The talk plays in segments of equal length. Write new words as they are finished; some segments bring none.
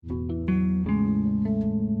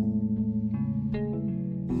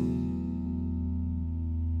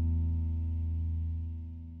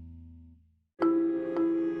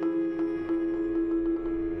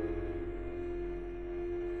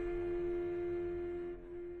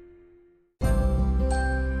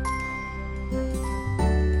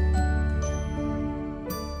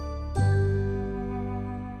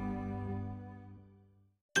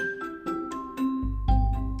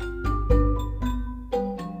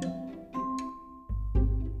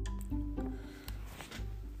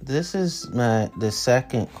This is the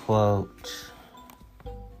second quote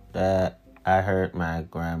that I heard my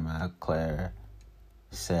grandma Clara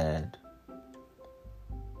said.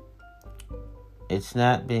 It's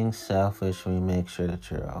not being selfish when you make sure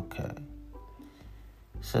that you're okay.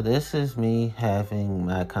 So this is me having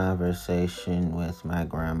my conversation with my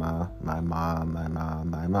grandma, my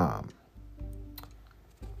mom.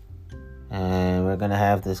 And we're going to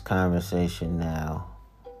have this conversation now.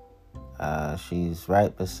 She's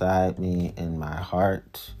right beside me in my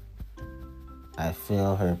heart. I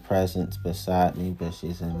feel her presence beside me, but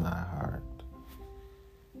she's in my heart.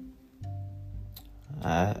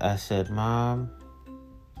 I said, Mom,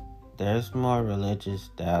 there's more religious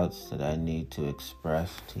doubts that I need to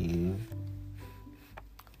express to you.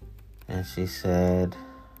 And she said,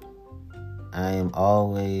 I am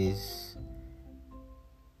always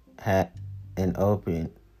an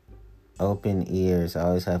open ears. I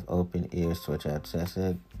always have open ears to what you have to say. I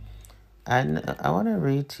said, I want to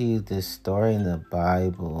read to you this story in the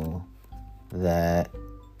Bible that,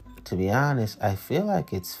 to be honest, I feel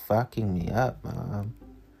like it's fucking me up, Mom.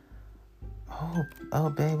 Oh,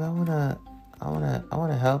 babe, I wanna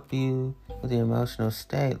help you with your emotional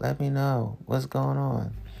state. Let me know what's going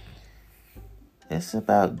on. It's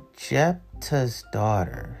about Jephthah's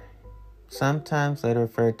daughter, sometimes later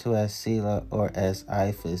referred to as Selah or as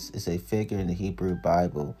Iphis, is a figure in the Hebrew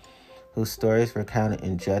Bible whose story is recounted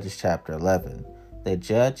in Judges chapter 11. The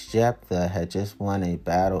judge Jephthah had just won a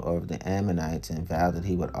battle over the Ammonites and vowed that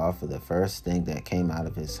he would offer the first thing that came out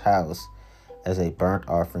of his house as a burnt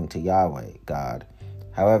offering to Yahweh, God.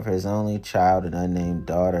 However, his only child, an unnamed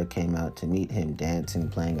daughter, came out to meet him dancing,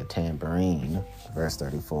 playing a tambourine, verse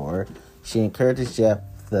 34. She encourages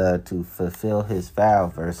Jephthah to fulfill his vow,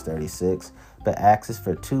 verse 36, but asks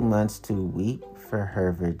for 2 months to weep for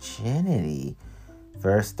her virginity,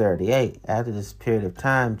 verse 38. After this period of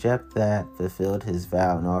time, Jephthah fulfilled his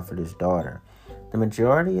vow and offered his daughter. The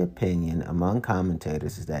majority opinion among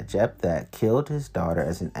commentators is that Jephthah killed his daughter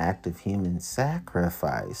as an act of human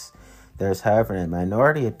sacrifice. There is, however, a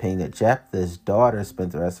minority opinion that Jephthah's daughter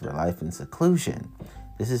spent the rest of her life in seclusion.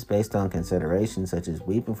 This is based on considerations such as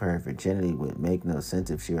weeping for her virginity would make no sense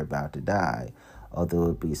if she were about to die, although it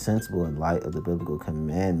would be sensible in light of the biblical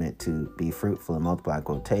commandment to be fruitful and multiply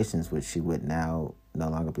quotations, which she would now no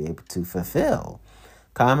longer be able to fulfill.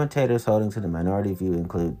 Commentators holding to the minority view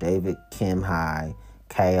include David Kimhai,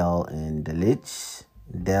 Kale, and Delicic,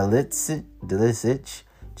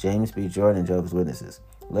 James B. Jordan, and Jehovah's Witnesses.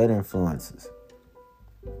 Later influences.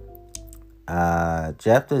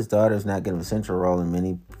 Jephthah's daughter is not given a central role in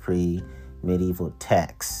many pre-medieval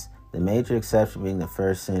texts, the major exception being the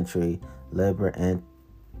 1st century Liber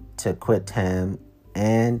Antiquitatum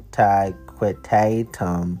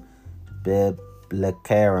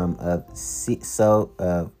Biblicarum of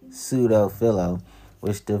Pseudo-Philo,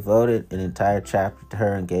 which devoted an entire chapter to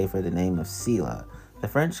her and gave her the name of Selah. The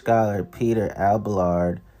French scholar Peter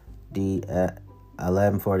Abelard, d.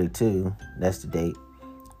 1142, that's the date,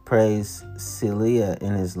 praised Celia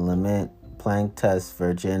in his lament Planctus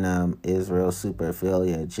Virginum Israel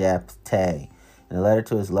Superfilia Jephthah in a letter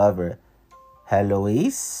to his lover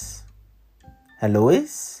Heloise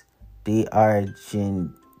de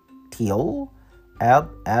Argenteuil.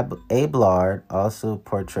 Abelard also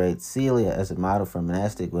portrayed Celia as a model for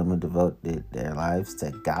monastic women who devoted their lives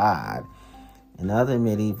to God. In other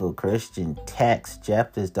medieval Christian texts,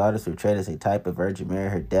 Jephthah's daughter is portrayed as a type of Virgin Mary.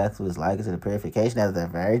 Her death was likened to the purification of the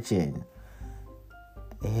Virgin.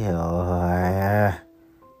 Ew.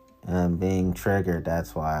 I'm being triggered.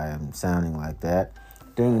 That's why I'm sounding like that.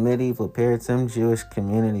 During the medieval period, some Jewish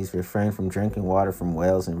communities refrained from drinking water from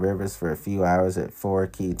wells and rivers for a few hours at 4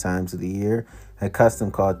 key times of the year, a custom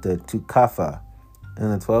called the Tukafa. In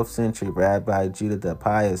the 12th century, Rabbi Judah the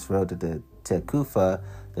Pious wrote that the Tekufa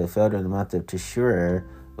that fell during the month of Tishri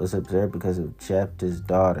was observed because of Jephthah's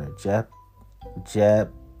daughter.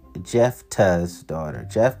 Jephthah's daughter.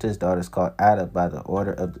 Jephthah's daughter is called Ada by the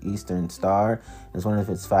Order of the Eastern Star as one of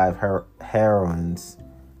its 5 heroines,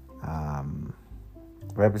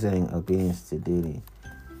 representing obedience to duty.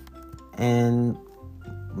 And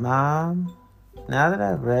Mom, now that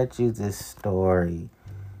I've read you this story,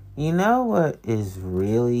 you know what is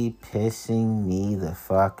really pissing me the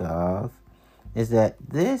fuck off? Is that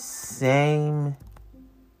this same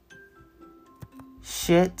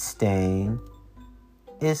shit stain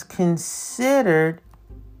is considered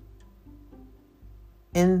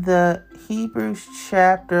in the Hebrews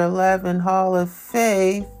chapter 11 Hall of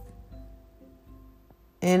Faith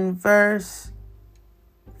in verse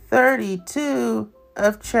 32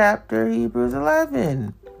 of chapter Hebrews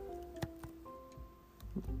 11.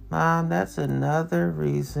 Mom, that's another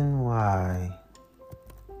reason why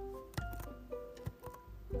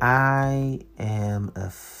I am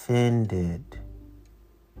offended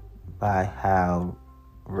by how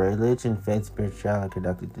religion, faith, spirituality are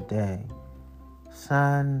conducted today.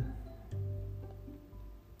 Son,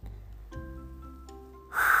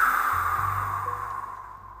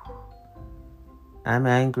 I'm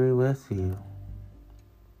angry with you.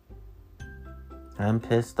 I'm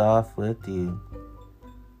pissed off with you.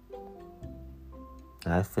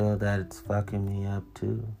 I feel that it's fucking me up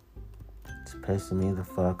too. It's pissing me the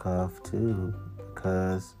fuck off too,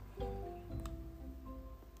 because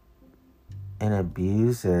an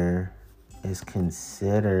abuser is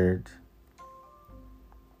considered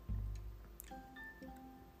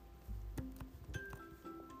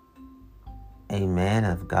a man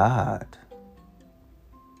of God.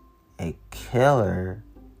 A killer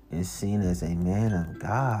is seen as a man of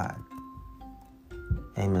God.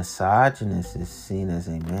 A misogynist is seen as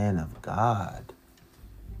a man of God.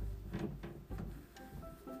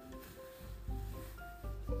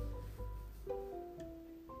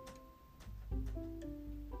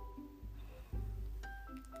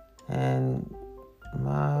 And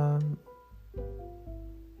Mom,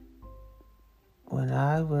 when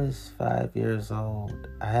I was 5 years old,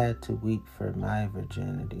 I had to weep for my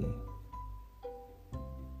virginity.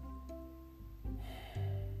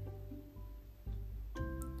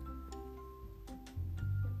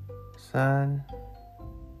 Son,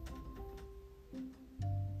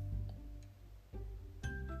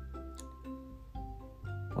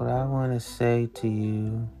 what I want to say to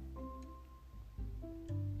you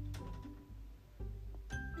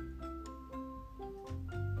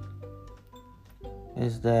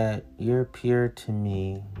is that you're pure to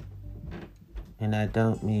me, and I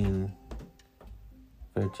don't mean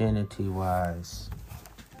virginity-wise.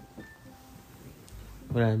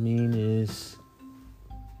 What I mean is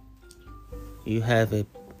you have a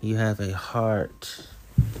heart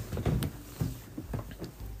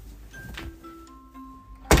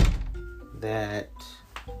that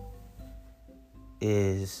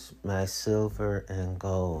is my silver and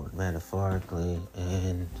gold, metaphorically,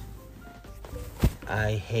 and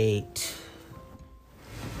I hate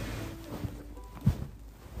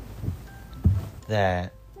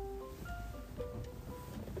that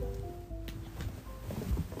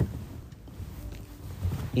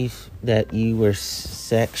that you were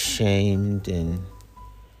sex shamed and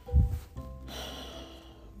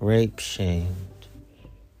rape shamed,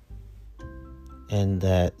 and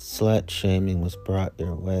that slut shaming was brought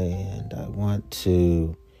your way, and I want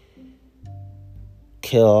to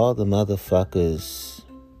kill all the motherfuckers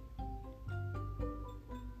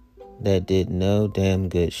that did no damn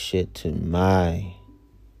good shit to my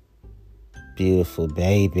beautiful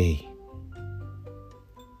baby.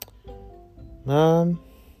 Mom,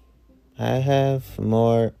 I have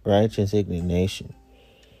more righteous indignation.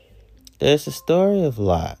 There's a story of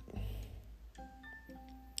Lot.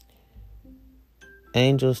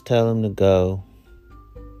 Angels tell him to go,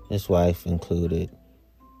 his wife included.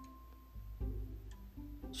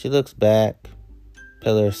 She looks back,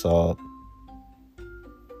 pillar of salt,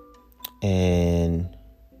 and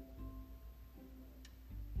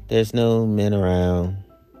there's no men around.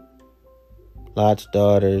 Lot's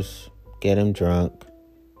daughters get him drunk,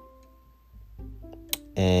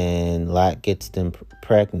 and Lot gets them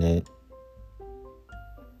pregnant.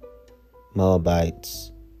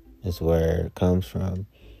 Moabites is where it comes from.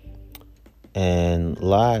 And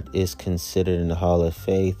Lot is considered in the Hall of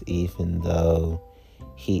Faith, even though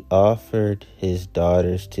he offered his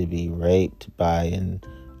daughters to be raped by an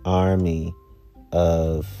army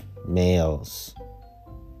of males.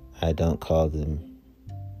 I don't call them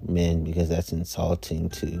men because that's insulting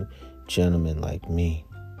to gentlemen like me.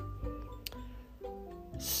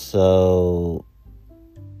 So,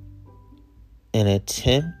 an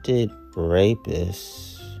attempted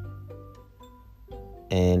rapist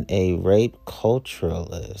and a rape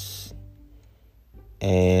culturalist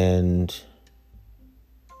and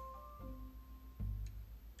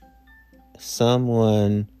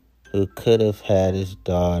someone who could have had his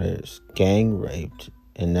daughters gang raped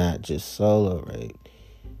and not just solo raped,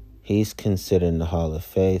 he's considered in the Hall of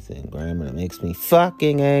Faith, and Grandma makes me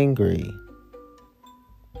fucking angry.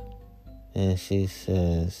 And she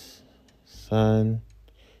says, son,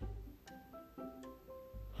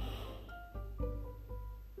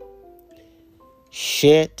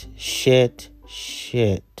 shit.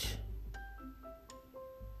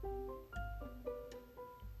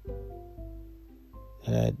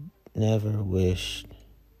 That I never wished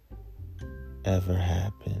ever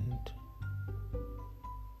happened.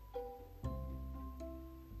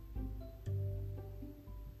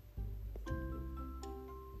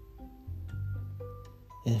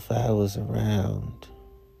 if I was around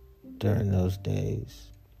during those days.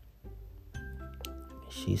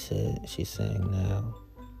 She's saying now,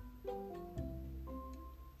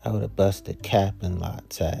 I would have busted Captain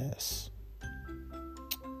Lot's ass.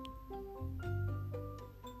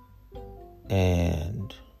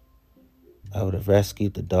 And I would have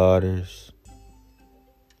rescued the daughters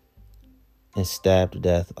and stabbed to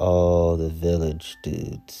death all the village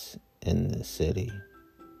dudes in the city.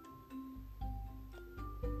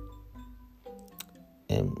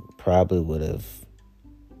 And probably would have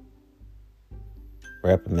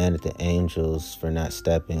reprimanded the angels for not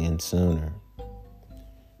stepping in sooner.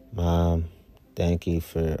 Mom, thank you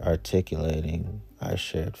for articulating our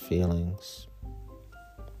shared feelings.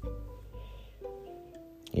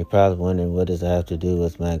 You're probably wondering, what does that have to do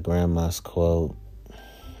with my grandma's quote?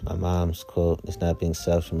 My mom's quote, it's not being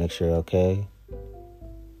selfish to make sure you're okay.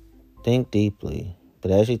 Think deeply.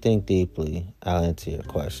 But as you think deeply, I'll answer your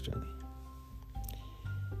question.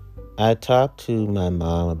 I talk to my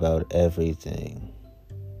mom about everything.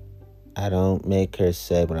 I don't make her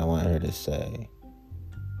say what I want her to say.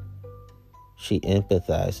 She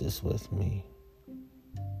empathizes with me.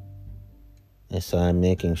 And so I'm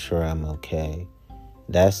making sure I'm okay.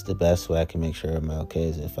 That's the best way I can make sure I'm okay,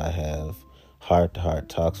 is if I have heart-to-heart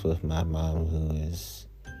talks with my mom, who is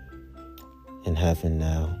in heaven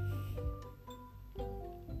now.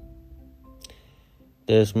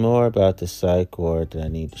 There's more about the psych ward that I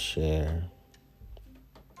need to share.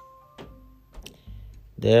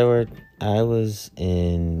 I was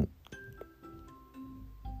in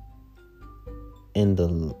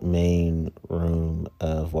the main room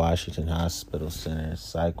of Washington Hospital Center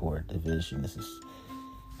Psych Ward Division. This is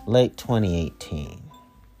late 2018.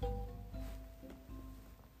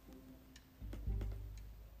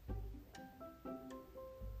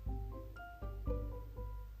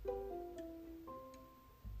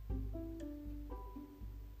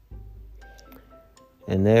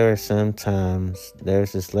 And there's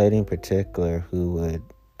this lady in particular who would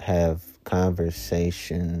have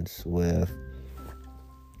conversations with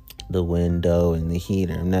the window and the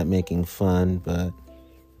heater. I'm not making fun, but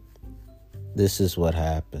this is what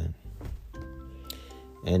happened.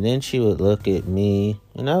 And then she would look at me,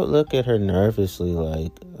 and I would look at her nervously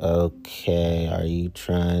like, okay, are you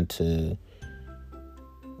trying to,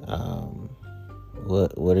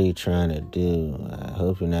 what are you trying to do? I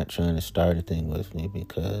hope you're not trying to start a thing with me,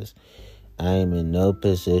 because I am in no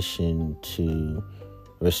position to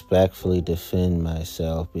respectfully defend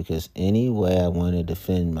myself, because any way I want to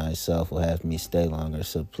defend myself will have me stay longer.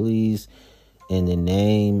 So please, in the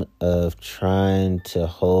name of trying to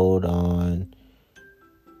hold on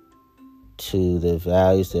to the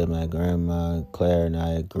values that my grandma Clara and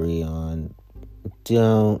I agree on,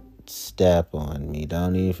 don't step on me.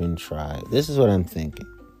 Don't even try. This is what I'm thinking.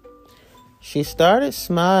 She started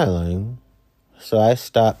smiling, so I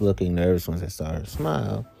stopped looking nervous once I saw her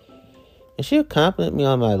smile. And she complimented me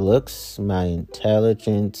on my looks, my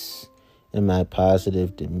intelligence, and my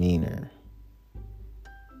positive demeanor.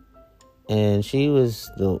 And she was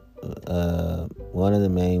one of the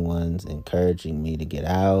main ones encouraging me to get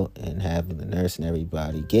out and having the nurse and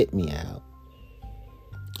everybody get me out.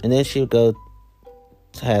 And then she would go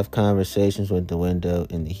to have conversations with the window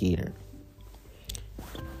and the heater.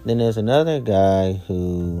 Then there's another guy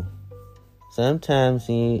who sometimes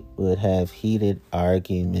he would have heated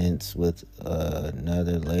arguments with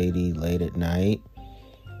another lady late at night,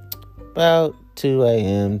 about 2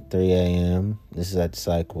 a.m., 3 a.m. This is at the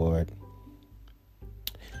psych ward.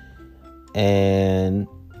 And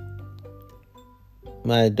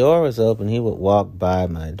my door was open. He would walk by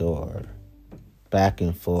my door, back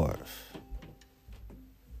and forth.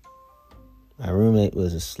 My roommate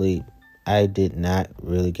was asleep. I did not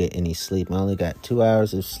really get any sleep. I only got 2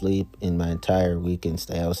 hours of sleep in my entire weekend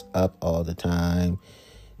stay. I was up all the time,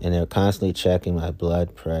 and they were constantly checking my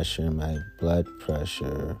blood pressure. My blood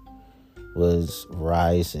pressure was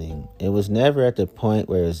rising. It was never at the point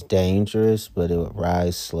where it was dangerous, but it would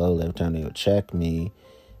rise slowly every time they would check me.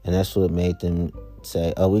 And that's what made them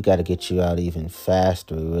say, oh, we got to get you out even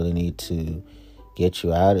faster. We really need to get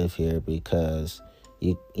you out of here, because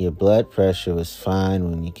your blood pressure was fine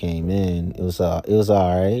when you came in. It was all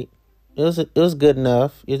right. It was good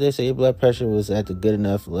enough. They say your blood pressure was at the good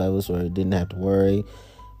enough levels where you didn't have to worry.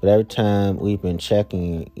 But every time we've been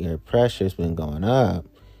checking, your pressure's been going up.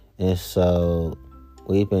 And so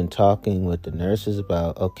we've been talking with the nurses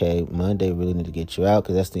about, okay, Monday we really need to get you out,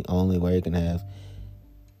 because that's the only way you can have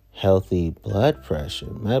healthy blood pressure.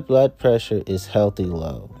 My blood pressure is healthy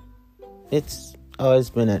low. It's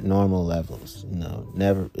always been at normal levels, I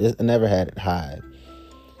never had it high.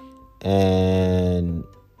 And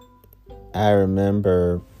I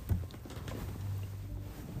remember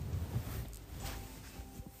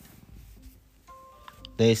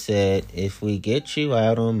they said, if we get you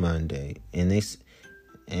out on Monday, and they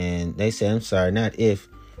said, I'm sorry, not if,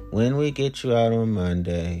 when we get you out on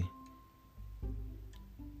Monday,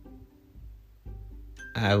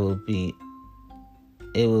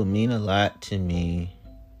 it will mean a lot to me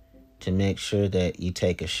to make sure that you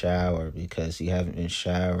take a shower, because you haven't been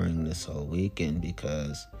showering this whole weekend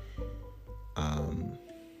because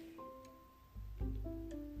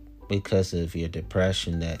of your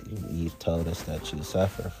depression that you've told us that you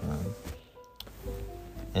suffer from.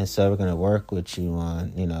 And so we're going to work with you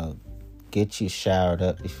on, get you showered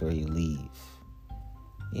up before you leave.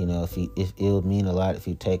 If it would mean a lot if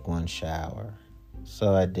you take one shower.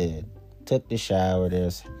 So I did. Took the shower.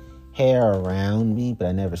 There's hair around me, but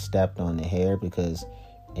I never stepped on the hair because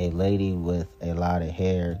a lady with a lot of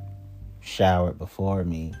hair showered before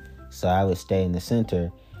me. So I would stay in the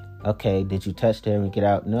center. Okay, did you touch the hair when you get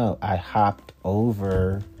out? No, I hopped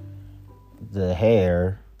over the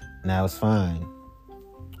hair and I was fine.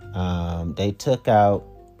 They took out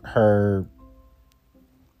her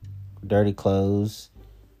dirty clothes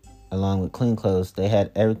along with clean clothes. They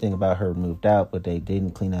had everything about her moved out, but they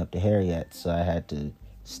didn't clean up the hair yet. So I had to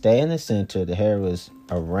stay in the center. The hair was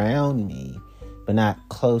around me, but not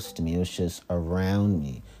close to me. It was just around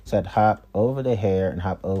me. So I'd hop over the hair and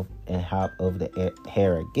hop over the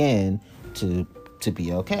hair again to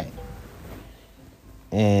be okay.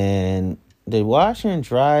 And the washer and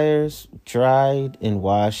dryers dried and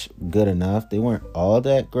washed good enough. They weren't all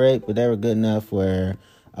that great, but they were good enough where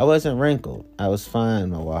I wasn't wrinkled. I was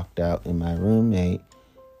fine. I walked out, and my roommate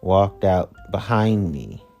walked out behind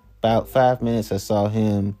me. About 5 minutes, I saw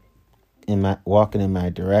him walking in my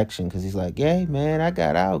direction, because he's like, "Yay, man, I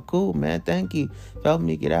got out. Cool, man. Thank you for helping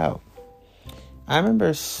me get out." I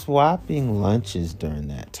remember swapping lunches during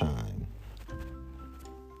that time.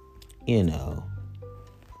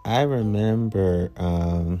 I remember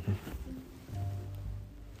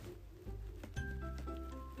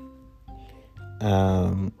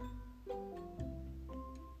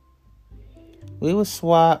we would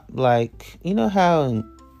swap, like, how in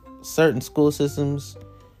certain school systems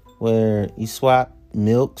where you swap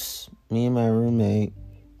milks, me and my roommate,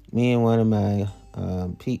 me and one of my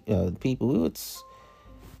people, we would,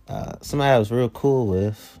 somebody I was real cool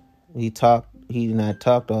with, he and I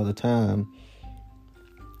talked all the time.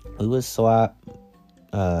 We would swap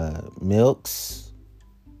milks.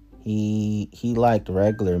 He liked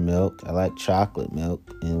regular milk. I liked chocolate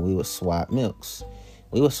milk, and we would swap milks.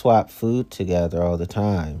 We would swap food together all the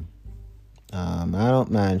time. I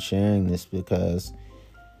don't mind sharing this because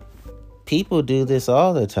people do this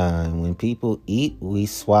all the time. When people eat, we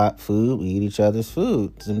swap food. We eat each other's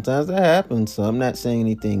food. Sometimes that happens, so I'm not saying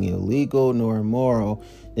anything illegal nor immoral.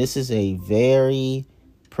 This is a very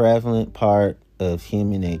prevalent part of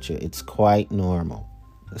human nature. It's quite normal.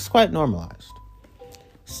 It's quite normalized.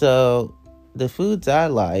 So the foods I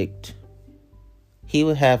liked, he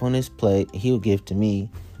would have on his plate, he would give to me.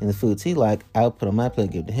 And the foods he liked, I would put on my plate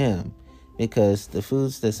and give to him. Because the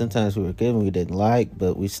foods that sometimes we were given we didn't like,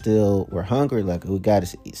 but we still were hungry, like we got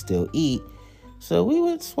to still eat. So we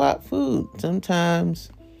would swap food. Sometimes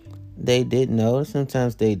they didn't notice,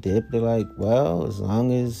 sometimes they did. They're like, well, as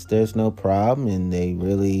long as there's no problem and they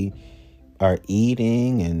really are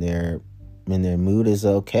eating and their mood is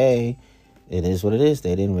okay, it is what it is.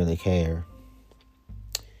 They didn't really care.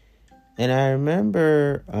 And I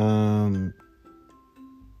remember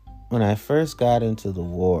when I first got into the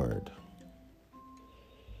ward,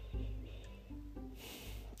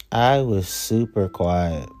 I was super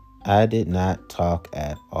quiet. I did not talk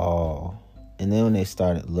at all. And then when they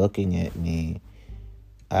started looking at me,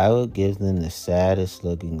 I would give them the saddest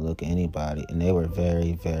looking look anybody, and they were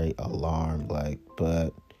very, very alarmed.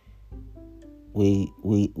 But we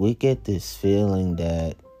get this feeling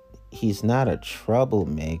that he's not a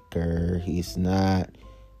troublemaker. He's not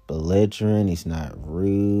belligerent. He's not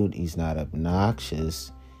rude. He's not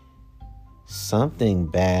obnoxious. Something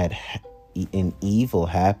bad and evil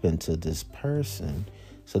happened to this person.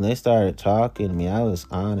 So when they started talking to me, I was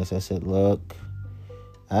honest. I said, look,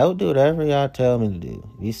 I will do whatever y'all tell me to do.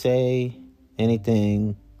 If you say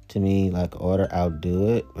anything to me like order, I'll do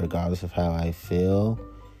it regardless of how I feel.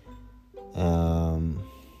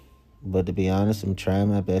 But to be honest, I'm trying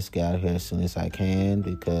my best to get out of here as soon as I can,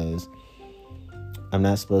 because I'm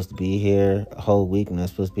not supposed to be here a whole week. I'm not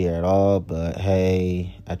supposed to be here at all. But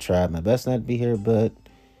hey, I tried my best not to be here, but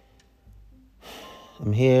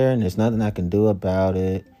I'm here and there's nothing I can do about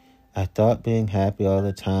it. I thought being happy all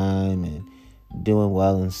the time and doing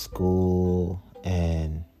well in school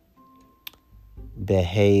and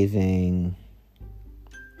behaving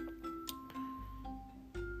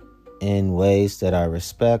in ways that are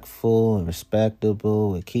respectful and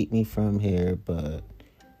respectable would keep me from here, but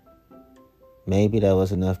maybe that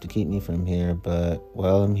was enough to keep me from here. But,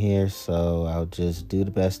 well, I'm here, so I'll just do the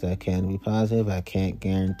best I can to be positive. I can't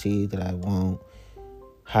guarantee that I won't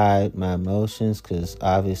hide my emotions, because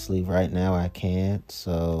obviously right now I can't.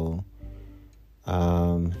 So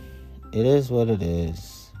it is what it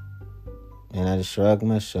is. And I just shrugged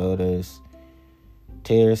my shoulders.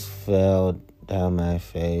 Tears fell down my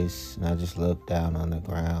face, and I just looked down on the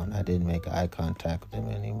ground. I didn't make eye contact with him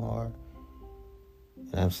anymore.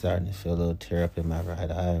 And I'm starting to feel a little tear up in my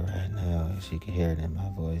right eye right now, as you can hear it in my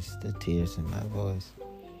voice, the tears in my voice.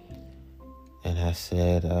 And I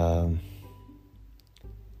said,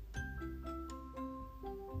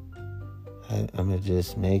 I'ma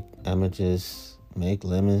just make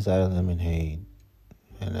lemons out of lemonade.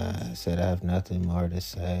 And I said, I have nothing more to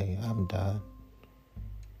say. I'm done.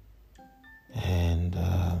 And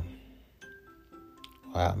wow,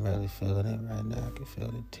 I'm really feeling it right now. I can feel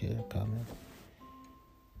the tear coming.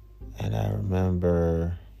 And I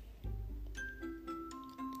remember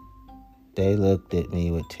they looked at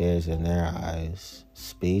me with tears in their eyes,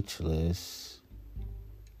 speechless.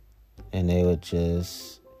 And they would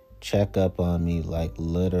just check up on me like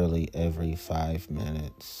literally every 5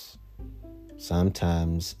 minutes.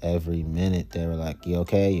 Sometimes every minute they were like, you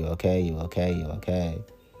okay, you okay, you okay, you okay.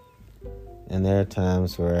 And there are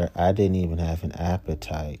times where I didn't even have an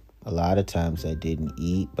appetite. A lot of times I didn't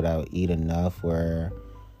eat, but I would eat enough where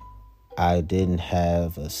I didn't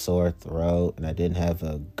have a sore throat and I didn't have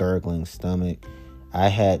a gurgling stomach. I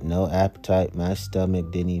had no appetite. My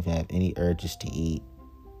stomach didn't even have any urges to eat.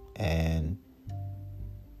 And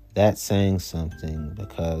that's saying something,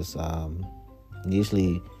 because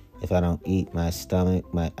usually if I don't eat, my stomach,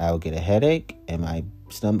 I will get a headache and my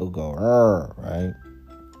stomach will go, right?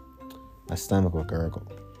 My stomach will gurgle.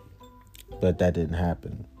 But that didn't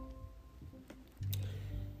happen.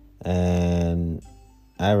 And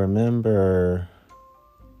I remember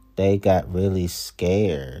they got really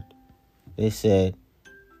scared. They said,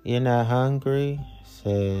 you're not hungry? I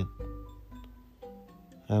said,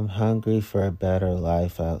 I'm hungry for a better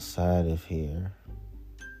life outside of here.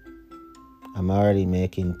 I'm already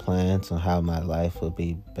making plans on how my life will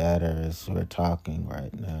be better as we're talking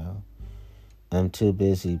right now. I'm too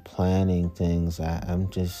busy planning things. I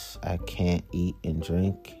can't eat and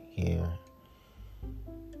drink here.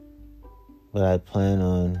 But I plan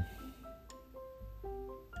on,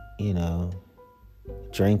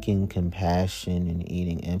 drinking compassion and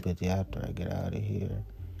eating empathy after I get out of here.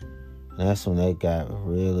 And that's when they got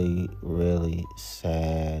really, really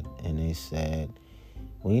sad. And they said,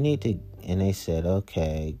 and they said,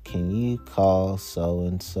 okay, can you call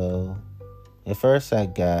so-and-so? At first I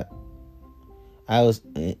was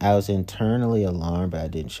internally alarmed, but I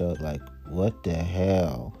didn't show it. Like, what the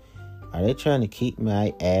hell? Are they trying to keep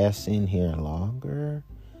my ass in here longer?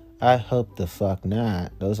 I hope the fuck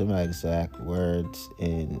not. Those are my exact words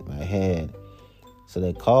in my head. So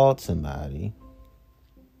they called somebody,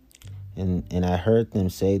 and I heard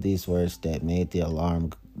them say these words that made the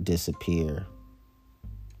alarm dissipate,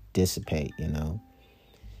 They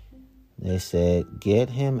said, get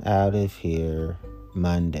him out of here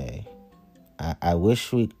Monday. I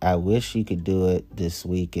wish you could do it this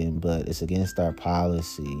weekend, but it's against our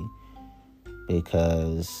policy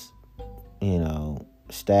because,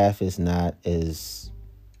 staff is not as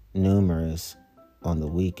numerous on the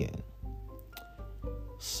weekend.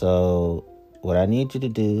 So what I need you to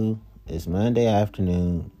do is Monday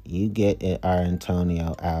afternoon, you get our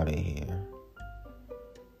Antonio out of here.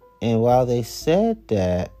 And while they said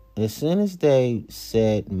that, as soon as they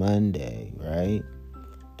said Monday, right,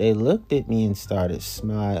 they looked at me and started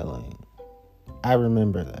smiling. I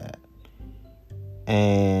remember that.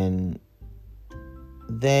 And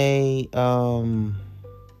they,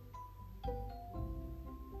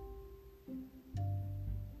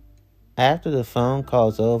 after the phone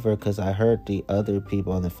call's over, because I heard the other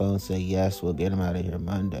people on the phone say, yes, we'll get him out of here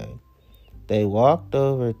Monday. They walked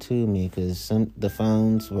over to me because the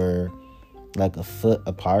phones were like a foot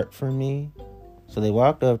apart from me. So they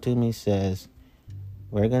walked over to me and says,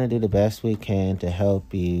 we're going to do the best we can to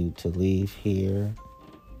help you to leave here.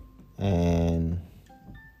 And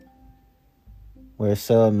we're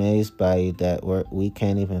so amazed by you that we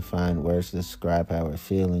can't even find words to describe how we're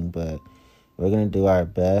feeling, but we're going to do our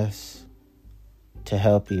best to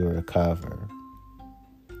help you recover.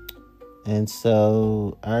 And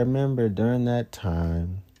so I remember during that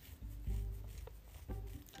time,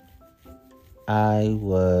 I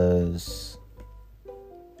was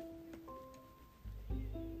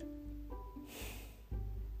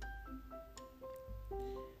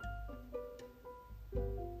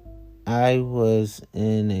I was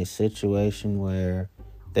in a situation where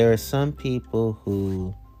there are some people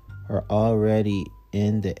who are already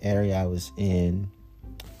in the area I was in.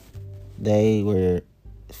 They were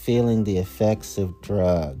feeling the effects of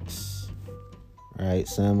drugs, right?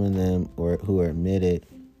 Some of them who were admitted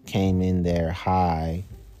came in there high,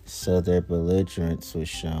 so their belligerence was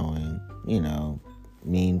showing,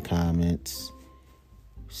 mean comments,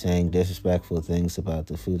 saying disrespectful things about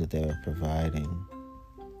the food that they were providing.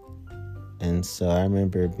 And so I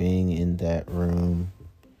remember being in that room,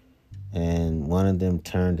 and one of them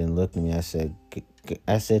turned and looked at me. I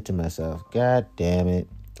said to myself, God damn it.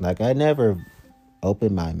 Like, I never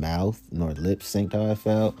opened my mouth nor lip synced how I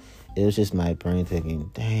felt. It was just my brain thinking,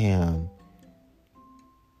 damn,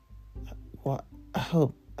 why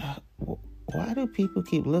do people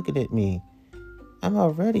keep looking at me? I'm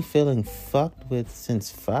already feeling fucked with since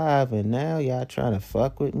 5, and now y'all trying to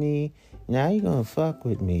fuck with me? Now you gonna fuck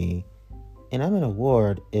with me? And I'm in a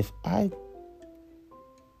ward. If I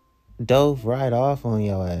dove right off on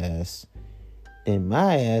your ass, then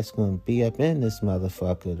my ass gonna be up in this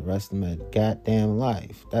motherfucker the rest of my goddamn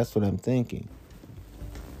life. That's what I'm thinking.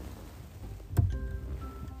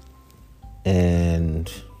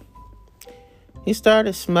 And he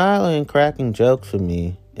started smiling and cracking jokes with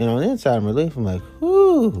me. And on the inside, I'm relieved. I'm like,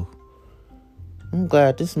 whew, I'm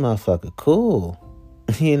glad this motherfucker cool.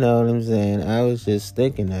 You know what I'm saying? I was just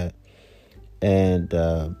thinking that. And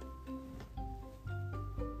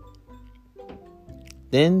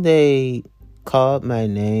then they called my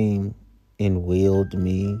name and wheeled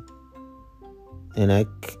me. And I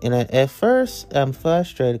at first, I'm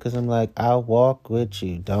frustrated because I'm like, I'll walk with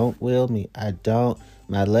you. Don't wheel me.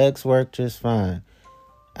 My legs work just fine.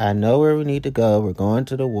 I know where we need to go. We're going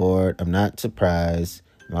to the ward. I'm not surprised.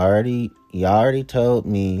 You already told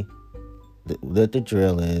me what the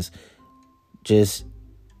drill is. Just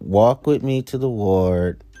walk with me to the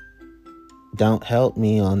ward. Don't help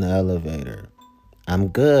me on the elevator. I'm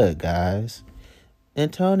good, guys.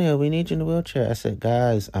 Antonio, we need you in the wheelchair. I said,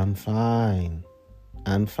 guys, I'm fine.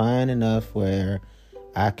 I'm fine enough where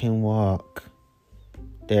I can walk.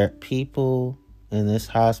 There are people in this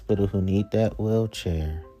hospital who need that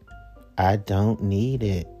wheelchair. I don't need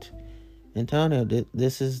it. Antonio,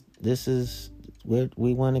 this is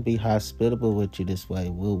we want to be hospitable with you this way.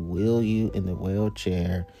 We'll wheel you in the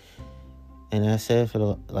wheelchair. And I said for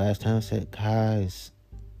the last time, I said, guys,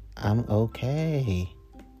 I'm okay.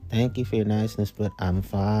 Thank you for your niceness, but I'm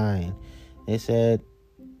fine. They said,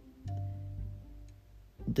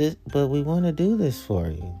 but we want to do this for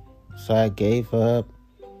you. So I gave up,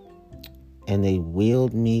 and they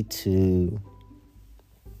wheeled me to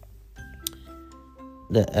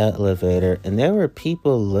the elevator, and there were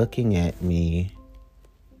people looking at me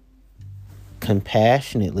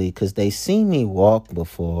compassionately because they seen me walk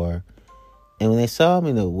before, and when they saw me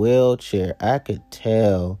in the wheelchair, I could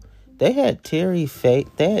tell they had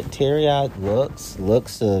teary-eyed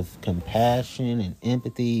looks of compassion and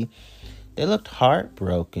empathy. They looked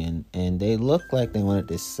heartbroken, and they looked like they wanted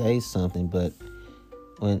to say something, but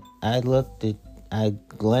when I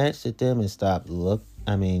glanced at them and stopped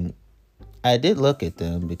I did look at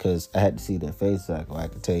them because I had to see their faces so I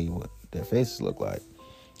could tell you what their faces look like.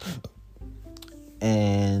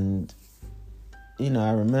 And,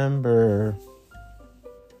 I remember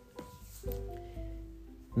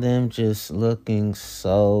them just looking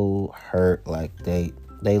so hurt, like they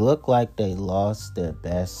look like they lost their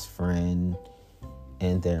best friend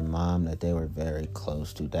and their mom that they were very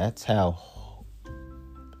close to. That's how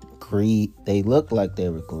they looked like they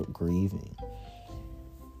were grieving.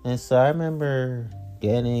 And so I remember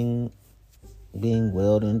being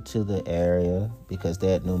wheeled into the area because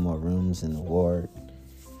they had no more rooms in the ward.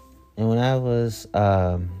 And when I was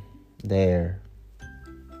there,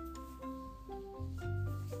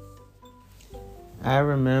 I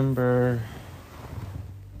remember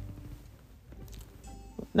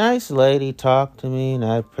nice lady talked to me, and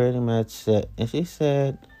I pretty much said, and she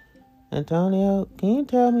said, Antonio, can you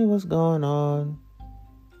tell me what's going on?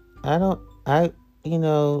 By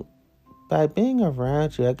being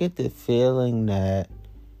around you, I get the feeling that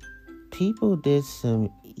people did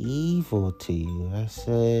some evil to you. I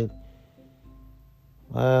said,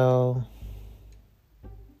 well,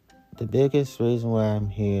 the biggest reason why I'm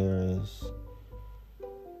here is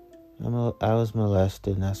I was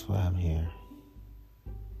molested, and that's why I'm here.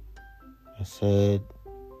 I said,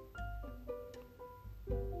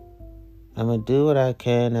 I'm going to do what I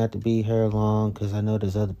can not to be here long because I know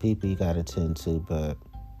there's other people you got to tend to, but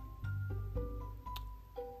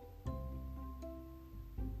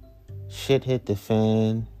shit hit the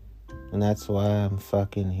fan, and that's why I'm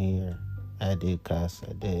fucking here. I did cuss,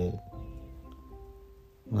 I did.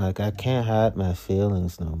 Like, I can't hide my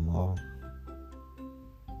feelings no more.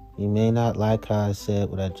 You may not like how I said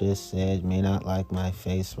what I just said. You may not like my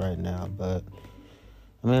face right now, but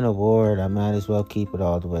I'm in a ward. I might as well keep it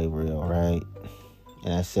all the way real, right?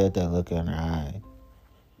 And I said that look in her eye.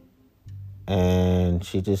 And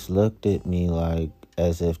she just looked at me like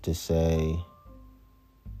as if to say,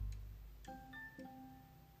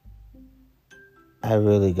 I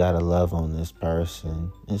really gotta love on this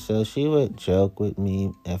person. And so she would joke with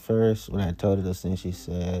me. At first, when I told her this thing, she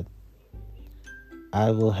said,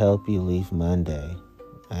 I will help you leave Monday.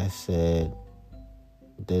 I said,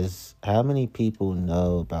 how many people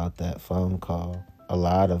know about that phone call? A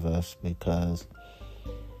lot of us, because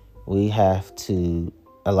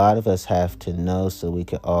a lot of us have to know so we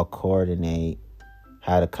can all coordinate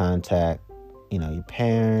how to contact, your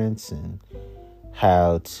parents, and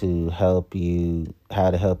how to help you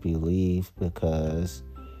leave, because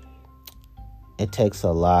it takes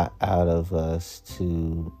a lot out of us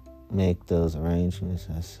to make those arrangements.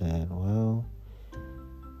 I said, well,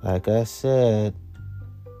 like I said,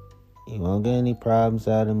 you won't get any problems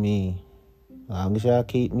out of me. As long as y'all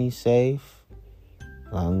keep me safe,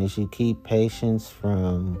 as long as you keep patients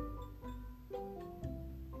from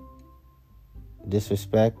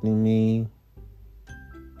disrespecting me,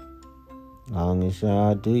 as long as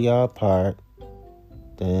y'all do y'all part,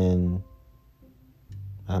 then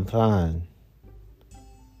I'm fine.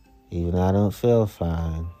 Even I don't feel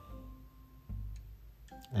fine.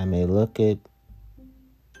 I may look it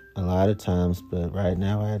a lot of times, but right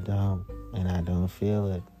now I don't, and I don't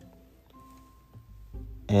feel it.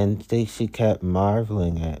 And she kept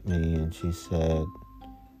marveling at me, and she said,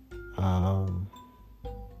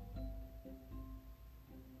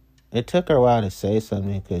 it took her a while to say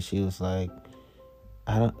something, because she was like,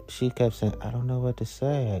 she kept saying, I don't know what to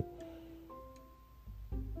say.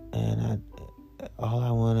 And all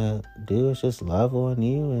I want to do is just love on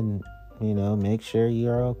you and, make sure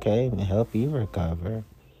you're okay and help you recover.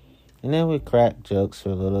 And then we cracked jokes for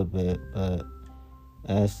a little bit, but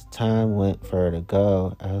as time went for her to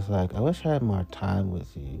go, I was like, I wish I had more time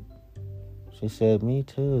with you. She said, me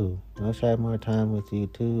too. I wish I had more time with you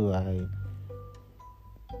too.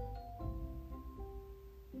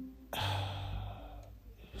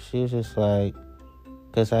 She was just like,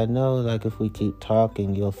 because I know, like, if we keep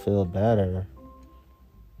talking, you'll feel better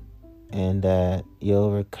and that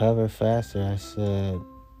you'll recover faster. I said,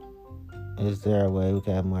 is there a way we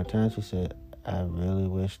could have more time? She said, I really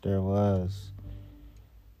wish there was.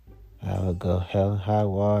 I would go hell and high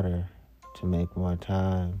water to make more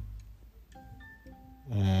time.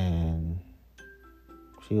 And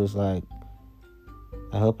she was like,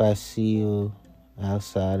 I hope I see you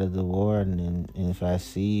outside of the ward, and if I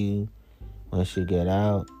see you once you get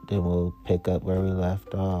out, then we'll pick up where we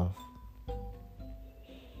left off.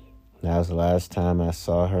 That was the last time I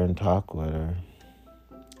saw her and talked with her.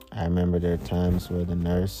 I remember there are times where the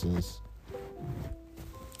nurses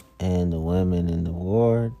and the women in the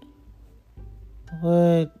ward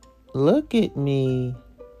would look at me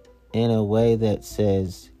in a way that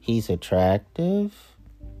says he's attractive,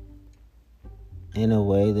 in a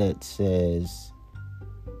way that says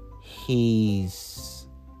he's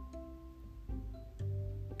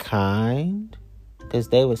kind, because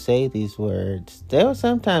they would say these words. They would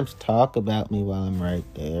sometimes talk about me while I'm right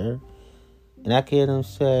there, and I hear them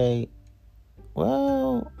say,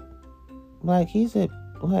 well, but he's a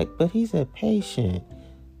patient.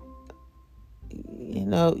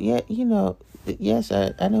 Yes,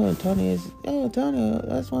 I know Antonio is. Oh, Antonio,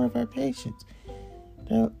 that's one of our patients.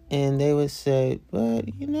 And they would say, but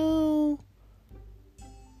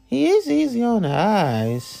he is easy on the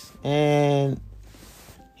eyes, and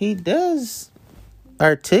he does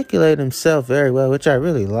articulate himself very well, which I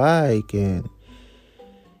really like, and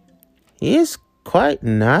he is quite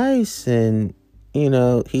nice, and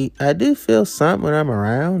I do feel something when I'm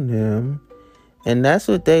around him. And that's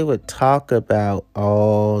what they would talk about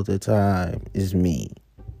all the time, is me.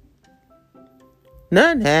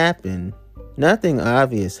 Nothing happened. Nothing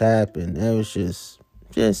obvious happened. It was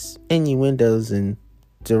just innuendos and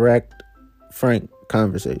direct, frank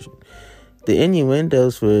conversation. The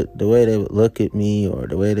innuendos were the way they would look at me, or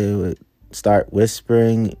the way they would start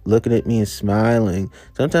whispering, looking at me and smiling.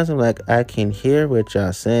 Sometimes I'm like, I can hear what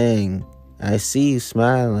y'all saying. I see you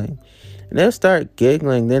smiling. And they'll start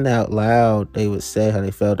giggling, then out loud, they would say how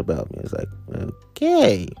they felt about me. It's like,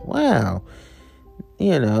 okay, wow.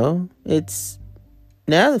 It's,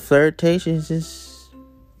 now the flirtation is just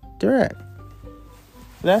direct.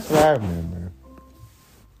 That's what I remember.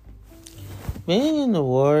 Being in the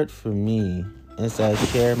ward for me, as I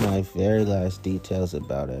share my very last details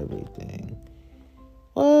about everything,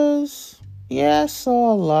 was, yeah, I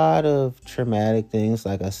saw a lot of traumatic things.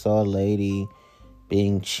 Like I saw a lady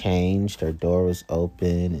being changed. Her door was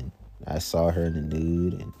open and I saw her in the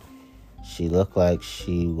nude, and she looked like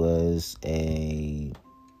she was a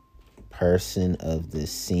person of the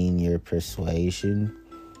senior persuasion.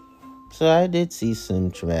 So I did see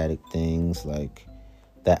some traumatic things like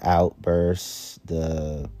the outbursts,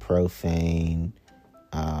 the profane,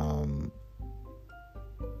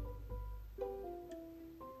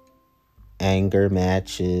 anger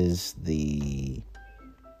matches, the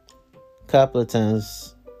couple of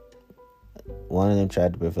times one of them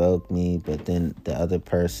tried to provoke me, but then the other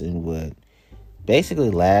person would basically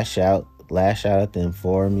lash out at them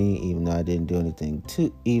for me, even though I didn't do anything.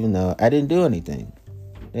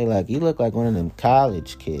 They like, you look like one of them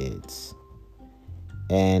college kids.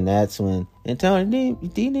 And that's when, and Tony,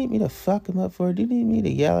 do you need me to fuck him up for you? Do you need me to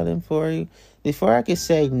yell at him for you? Before I could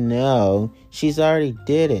say no, she's already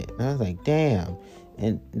did it. And I was like, damn.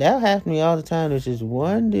 And that happened to me all the time. There's just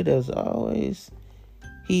one dude that was always,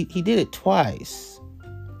 he did it twice.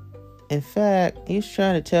 In fact, he was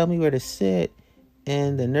trying to tell me where to sit,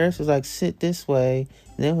 and the nurse was like, sit this way.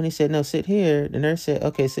 And then when he said, no, sit here, the nurse said,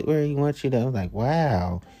 okay, sit where he wants you to. I was like,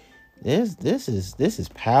 wow, this is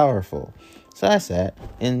powerful. So I sat,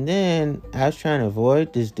 and then I was trying to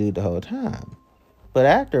avoid this dude the whole time. But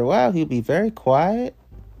after a while, he'd be very quiet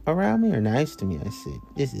around me or nice to me. I said,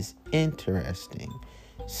 this is interesting.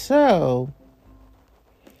 So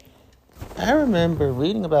I remember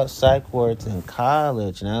reading about psych wards in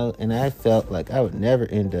college, and I felt like I would never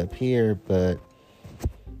end up here, but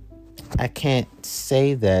I can't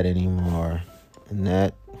say that anymore. And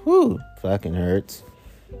that, fucking hurts.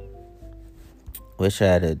 Wish I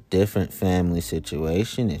had a different family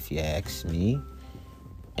situation, if you ask me.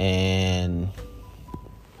 And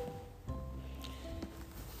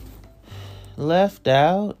left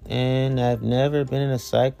out, and I've never been in a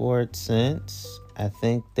psych ward since. I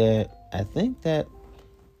think that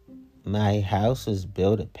my house was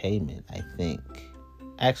built at payment, I think.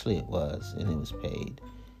 Actually, it was, and it was paid.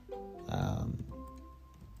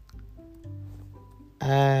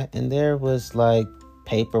 And there was like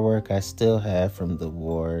paperwork I still have from the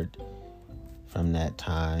ward from that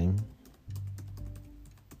time.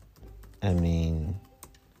 I mean,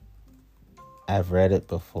 I've read it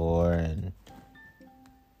before, and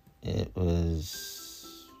it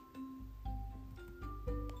was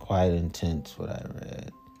quite intense what I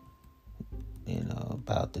read,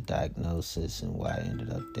 about the diagnosis and why I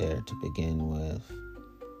ended up there to begin with.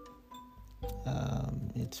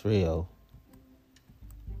 It's real.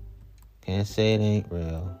 Can't say it ain't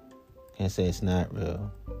real. Can't say it's not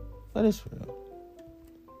real, but it's real.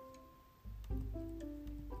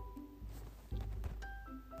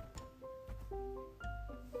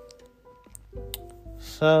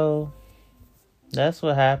 So that's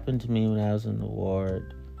what happened to me when I was in the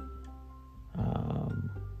ward.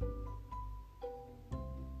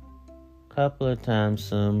 Couple of times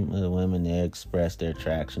some of the women there expressed their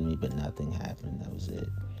attraction to me, but nothing happened. That was it.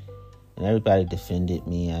 And everybody defended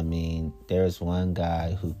me. I mean, there was one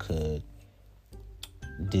guy who could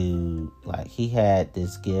do, like, he had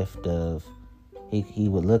this gift of, he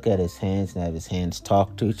would look at his hands and have his hands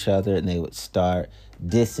talk to each other, and they would start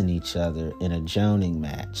dissing each other in a joning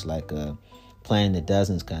match, like a playing the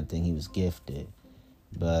dozens kind of thing. He was gifted.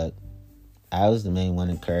 But I was the main one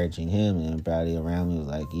encouraging him, and everybody around me was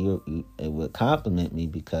like, it would compliment me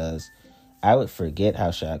because I would forget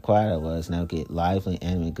how shy quiet I was, and I would get lively,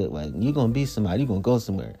 animated, good. Like, you're going to be somebody. You're going to go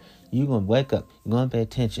somewhere. You're going to wake up. You're going to pay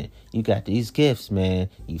attention. You got these gifts, man.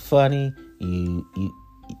 You funny.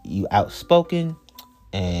 You outspoken,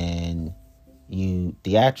 and you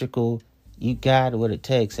theatrical. You got what it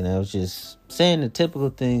takes. And I was just saying the typical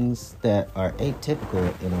things that are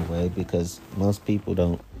atypical in a way, because most people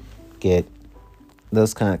don't get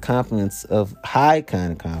those kind of compliments, of high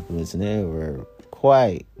kind of compliments, and they were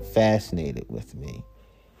quite fascinated with me.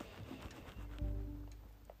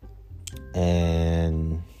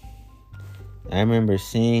 And I remember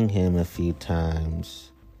seeing him a few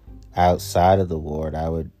times outside of the ward. I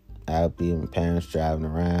would be with my parents driving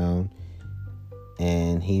around,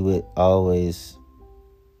 and he would always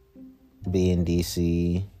be in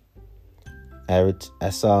DC. I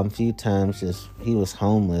saw him a few times. He was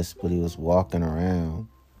homeless, but he was walking around.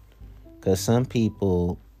 Because some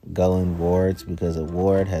people go in wards because a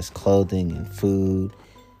ward has clothing and food,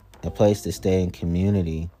 a place to stay in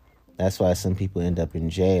community. That's why some people end up in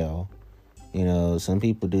jail. Some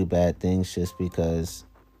people do bad things just because,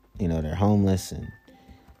 they're homeless and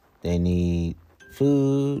they need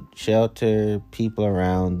food, shelter, people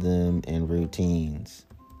around them, and routines.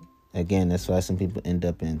 Again, that's why some people end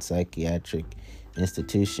up in psychiatric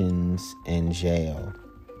institutions and jail.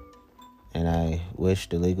 And I wish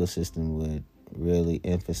the legal system would really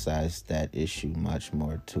emphasize that issue much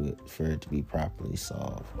more to it for it to be properly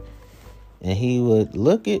solved. And he would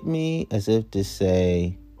look at me as if to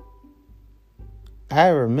say, I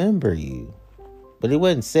remember you. But he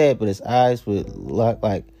wouldn't say it, but his eyes would look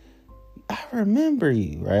like, I remember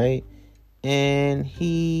you, right? And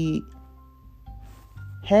he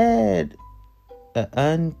had an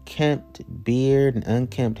unkempt beard and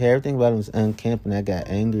unkempt hair. Everything about him was unkempt, and I got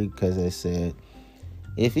angry because I said,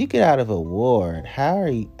 if you get out of a ward, how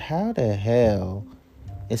the hell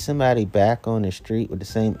is somebody back on the street with the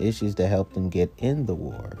same issues that helped them get in the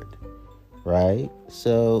ward, right?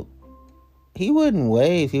 So he wouldn't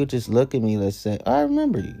wave. He would just look at me, let's say, oh, I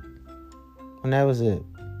remember you. And that was it.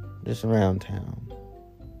 Just around town.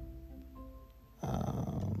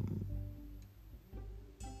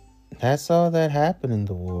 That's all that happened in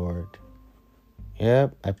the ward.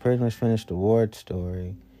 Yep, I pretty much finished the ward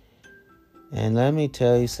story. And let me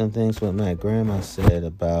tell you some things what my grandma said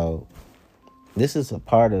about, this is a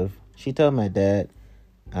part of, she told my dad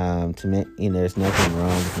to make, there's nothing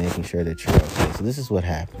wrong with making sure that you're okay. So this is what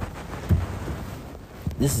happened.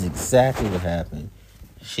 This is exactly what happened.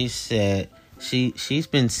 She said, she's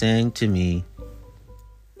been saying to me,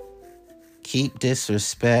 keep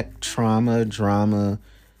disrespect, trauma, drama,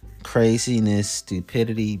 craziness,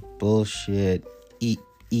 stupidity, bullshit,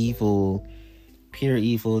 evil, pure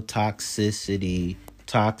evil, toxicity,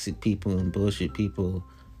 toxic people and bullshit people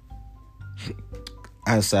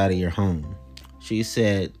outside of your home. She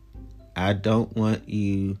said, I don't want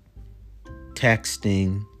you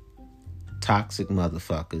texting toxic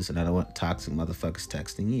motherfuckers, and I don't want toxic motherfuckers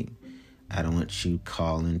texting you. I don't want you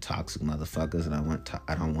calling toxic motherfuckers, and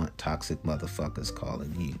I don't want toxic motherfuckers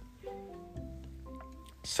calling you.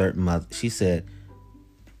 She said,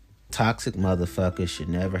 toxic motherfuckers should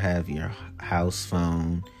never have your house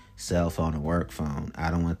phone, cell phone, or work phone.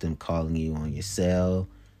 I don't want them calling you on your cell,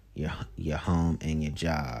 your home, and your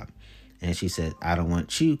job. And she said, I don't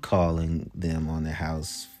want you calling them on their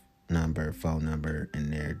house number, phone number,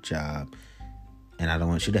 and their job. And I don't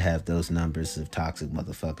want you to have those numbers of toxic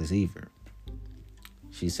motherfuckers either.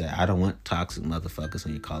 She said, I don't want toxic motherfuckers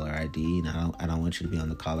on your caller ID, and I don't want you to be on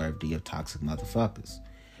the caller ID of toxic motherfuckers.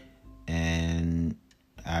 And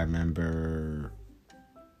I remember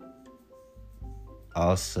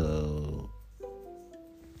also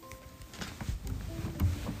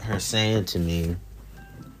her saying to me,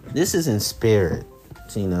 this is in spirit.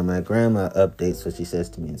 So, my grandma updates what she says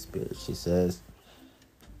to me in spirit. She says,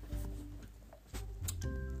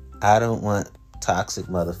 I don't want toxic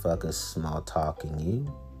motherfuckers small talking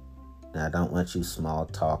you. And I don't want you small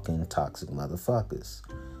talking toxic motherfuckers.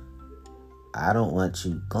 I don't want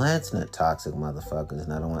you glancing at toxic motherfuckers,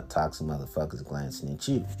 and I don't want toxic motherfuckers glancing at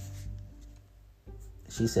you.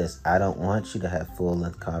 She says, I don't want you to have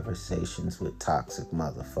full-length conversations with toxic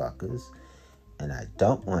motherfuckers, and I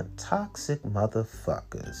don't want toxic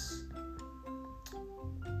motherfuckers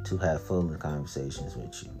to have full-length conversations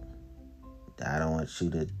with you. I don't want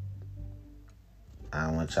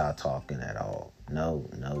y'all talking at all.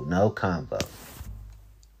 No combo.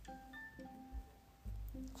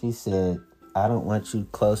 She said, I don't want you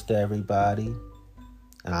close to everybody,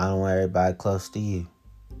 and I don't want everybody close to you.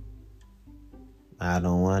 I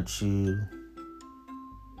don't want you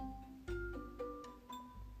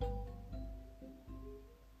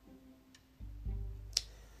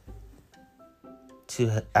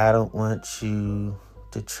I don't want you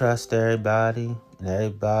to trust everybody, and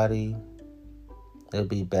everybody, it'll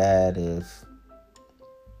be bad if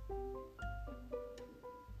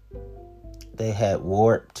they had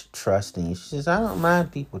warped trust in you. She says, I don't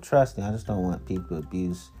mind people trusting. I just don't want people to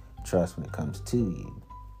abuse trust when it comes to you.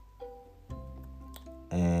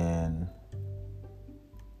 And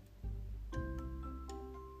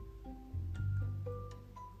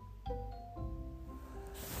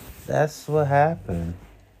that's what happened.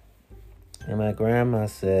 And my grandma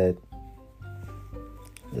said,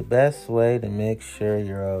 the best way to make sure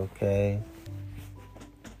you're okay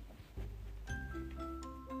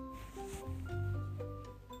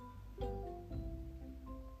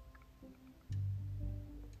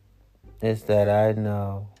is that I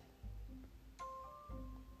know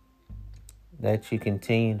that you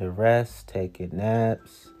continue to rest, take your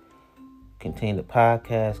naps, continue to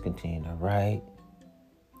podcast, continue to write,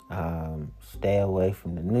 stay away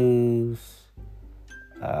from the news,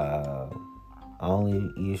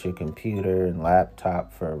 only use your computer and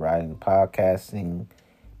laptop for writing, podcasting,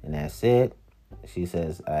 and that's it. She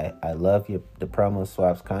says, I love the promo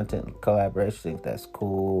swaps content collaboration. I think that's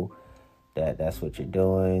cool. that's what you're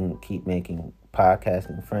doing. Keep making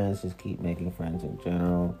podcasting friends. Just keep making friends in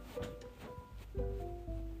general.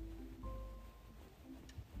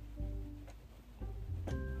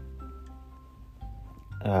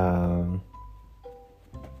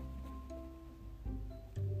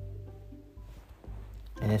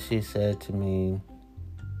 And she said to me,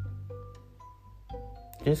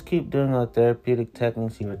 just keep doing the therapeutic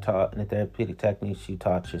techniques you were taught, and the therapeutic techniques you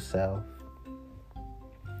taught yourself.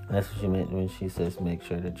 That's what she meant when she says make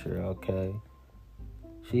sure that you're okay.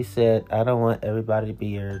 She said, I don't want everybody to be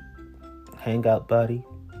your hangout buddy.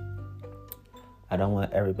 I don't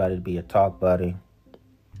want everybody to be your talk buddy.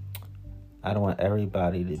 I don't want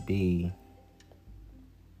everybody to be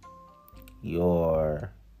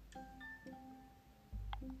your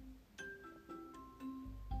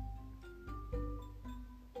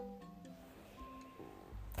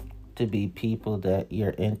to be people that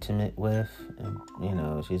you're intimate with. And,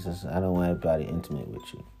 she says, I don't want everybody intimate with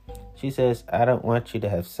you. She says, I don't want you to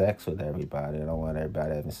have sex with everybody. I don't want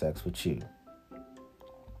everybody having sex with you.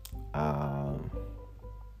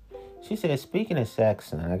 She says, speaking of sex,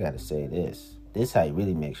 son, I gotta say this. This is how you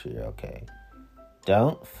really make sure you're okay.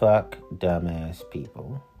 Don't fuck dumbass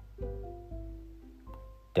people.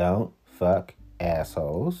 Don't fuck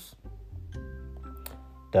assholes.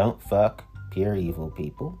 Don't fuck pure evil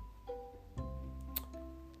people.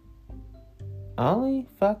 Only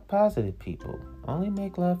fuck positive people. Only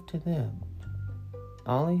make love to them.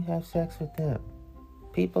 Only have sex with them.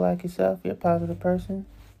 People like yourself, you're a positive person?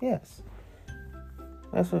 Yes.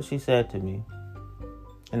 That's what she said to me.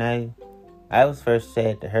 And I was first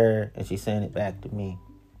saying it to her, and she's saying it back to me.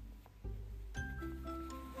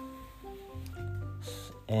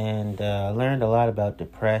 And I learned a lot about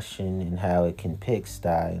depression and how it can pigsty.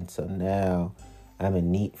 And so now I'm a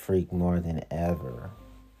neat freak more than ever.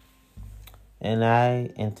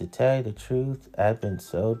 And to tell you the truth, I've been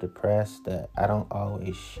so depressed that I don't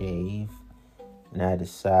always shave. And I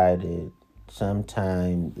decided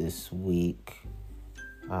sometime this week,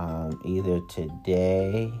 either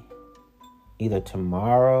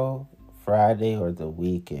tomorrow, Friday, or the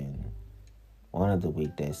weekend, one of the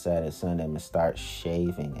weekdays, Saturday, Sunday, I'm going to start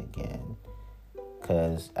shaving again.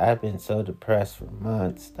 Because I've been so depressed for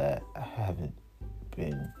months that I haven't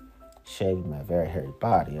been shaving my very hairy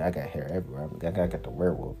body. I got hair everywhere. I got the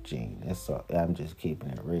werewolf gene. I'm just keeping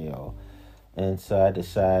it real. And so I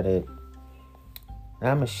decided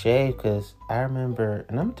I'm going to shave because I remember,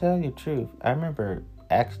 and I'm going to tell you the truth, I remember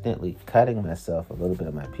accidentally cutting myself a little bit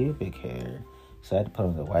of my pubic hair. So I had to put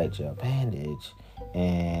on the white gel bandage.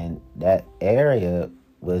 And that area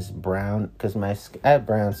was brown because I had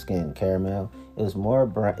brown skin, caramel. It was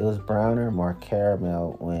browner, more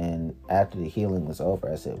caramel when after the healing was over.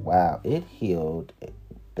 I said, wow, it healed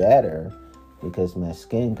better because my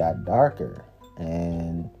skin got darker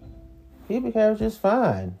and pubic hair was just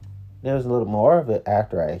fine. There was a little more of it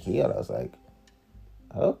after I healed. I was like,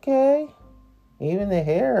 okay. Even the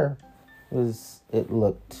hair it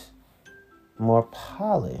looked more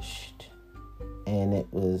polished, and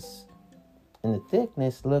the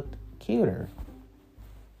thickness looked cuter.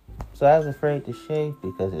 So I was afraid to shave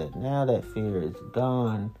because now that fear is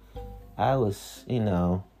gone. I was,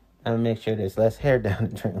 I make sure there's less hair down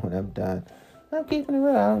the drain when I'm done. I'm keeping it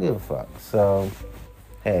real. I don't give a fuck. So,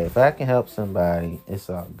 hey, if I can help somebody, it's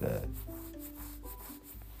all good.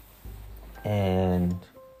 And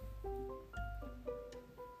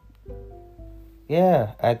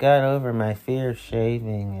yeah, I got over my fear of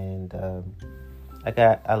shaving, and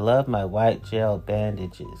I love my white gel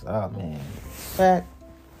bandages. Oh man. In fact,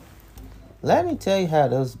 let me tell you how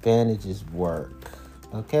those bandages work.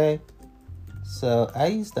 Okay? So I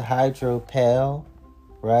use the Hydro Pal,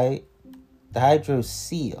 right? The Hydro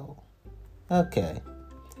Seal. Okay.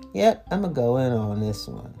 Yep, I'm gonna go in on this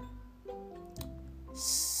one.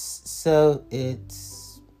 So I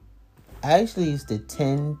actually use the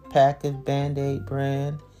 10-pack of Band-Aid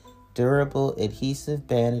brand. Durable adhesive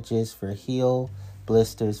bandages for heel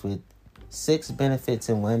blisters with 6 benefits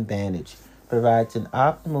in one bandage. Provides an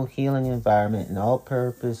optimal healing environment and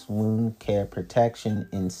all-purpose wound care protection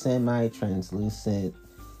in semi-translucent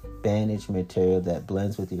bandage material that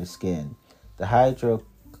blends with your skin. The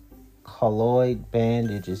hydrocolloid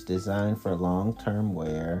bandage is designed for long-term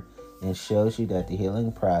wear and shows you that the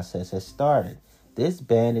healing process has started. This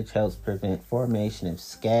bandage helps prevent formation of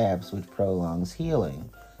scabs, which prolongs healing.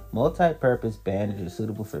 Multi-purpose bandages are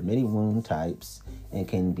suitable for many wound types and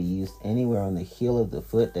can be used anywhere on the heel of the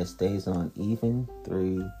foot that stays on even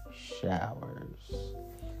through showers.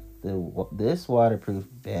 This waterproof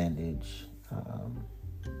bandage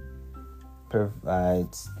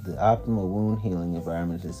provides the optimal wound healing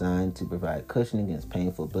environment designed to provide cushioning against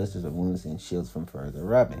painful blisters or wounds and shields from further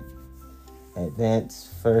rubbing.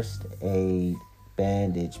 Advanced first aid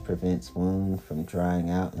bandage prevents wound from drying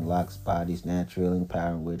out and locks body's natural healing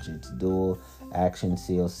power, which its dual action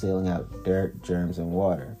seal, sealing out dirt, germs, and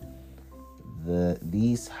water.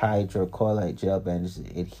 These hydrocolloid gel bandages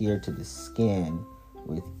adhere to the skin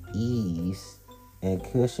with ease and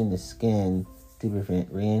cushion the skin to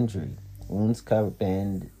prevent re-injury. Wounds covered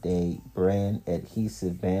Band-Aid brand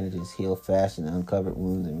adhesive bandages heal faster than uncovered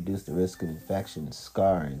wounds and reduce the risk of infection and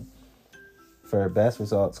scarring. For best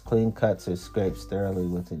results, clean cuts or scrapes thoroughly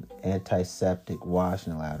with an antiseptic wash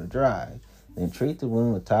and allow to dry. Then treat the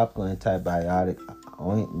wound with topical antibiotic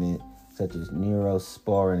ointment such as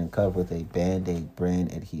Neurosporin and cover with a Band-Aid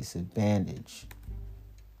brand adhesive bandage.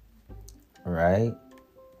 Right?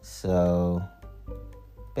 So,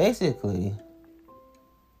 basically,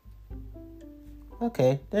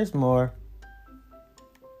 okay, there's more.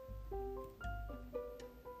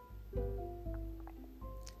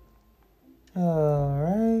 All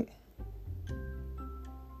right.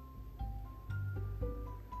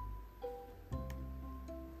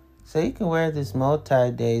 So you can wear this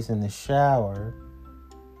multi-days in the shower.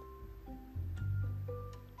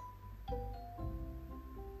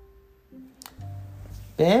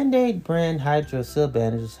 Band-Aid brand Hydrosil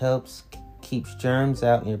bandages keeps germs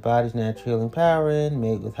out in your body's natural healing power in.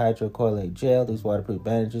 Made with hydrocolloid gel, these waterproof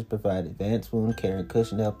bandages provide advanced wound care and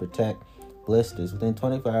cushion to help protect blisters. Within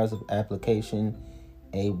 24 hours of application,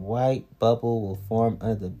 a white bubble will form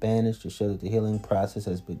under the bandage to show that the healing process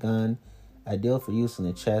has begun. Ideal for use in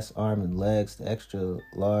the chest, arm, and legs. The extra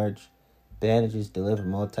large bandages deliver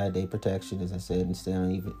multi-day protection, as I said, and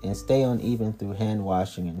stay on even through hand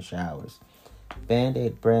washing and showers.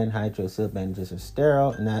 Band-Aid brand Hydrosil bandages are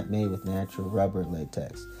sterile and not made with natural rubber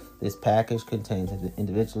latex. This package contains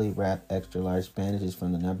individually wrapped extra large bandages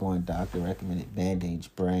from the #1 doctor recommended Band-Aid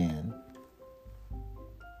brand.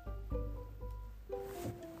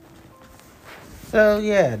 So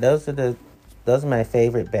yeah, those are my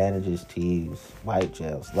favorite bandages to use. White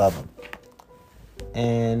gels, love them.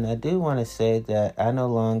 And I do want to say that I no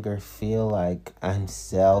longer feel like I'm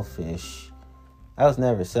selfish. I was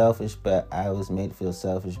never selfish, but I was made to feel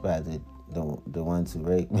selfish by the ones who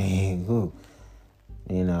raped me. Who,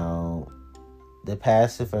 the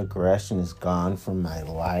passive aggression is gone from my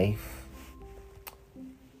life.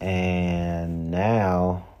 And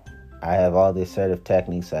now I have all the assertive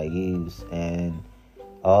techniques I use, and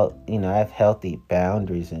I have healthy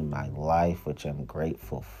boundaries in my life, which I'm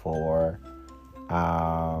grateful for.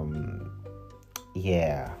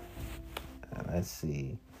 Let's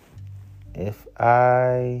see. If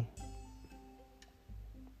I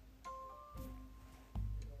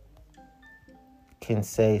can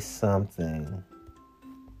say something,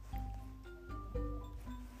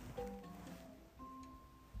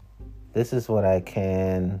 this is what I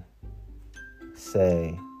can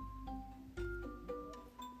say.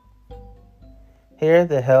 Here are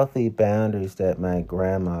the healthy boundaries that my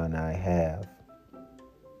grandma and I have.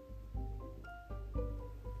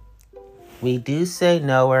 We do say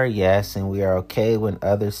no or yes, and we are okay when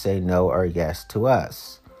others say no or yes to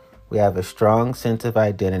us. We have a strong sense of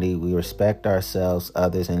identity. We respect ourselves,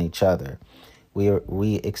 others, and each other.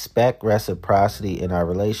 We expect reciprocity in our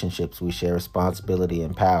relationships. We share responsibility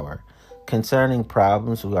and power. Concerning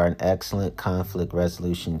problems, we are an excellent conflict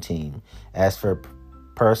resolution team. As for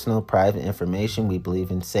personal private information, we believe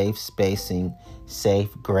in safe spacing, safe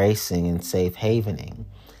gracing, and safe havening.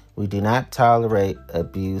 We do not tolerate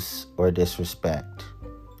abuse or disrespect.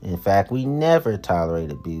 In fact, we never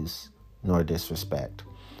tolerate abuse nor disrespect.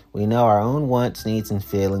 We know our own wants, needs, and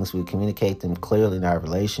feelings. We communicate them clearly in our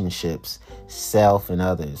relationships, self and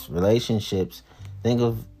others. Relationships, think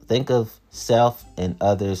of self and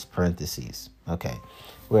others, parentheses. Okay.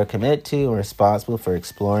 We are committed to and responsible for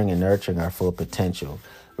exploring and nurturing our full potential.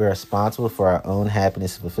 We are responsible for our own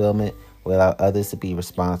happiness and fulfillment. We allow others to be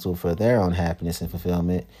responsible for their own happiness and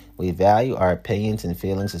fulfillment. We value our opinions and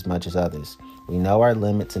feelings as much as others. We know our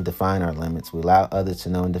limits and define our limits. We allow others to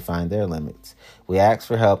know and define their limits. We ask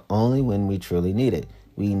for help only when we truly need it.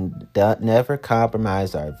 We never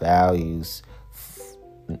compromise our values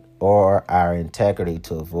or our integrity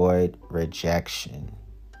to avoid rejection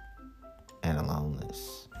and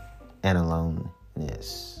aloneness.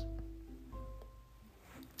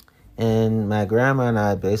 And my grandma and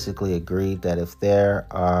I basically agreed that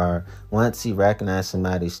once you recognize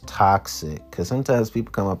somebody's toxic, because sometimes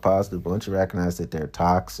people come up positive, but once you recognize that they're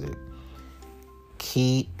toxic,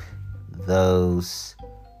 keep those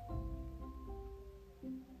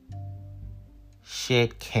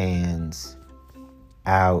shit cans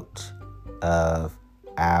out of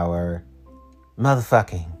our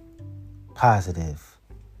motherfucking positive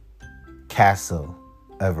castle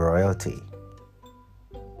of royalty.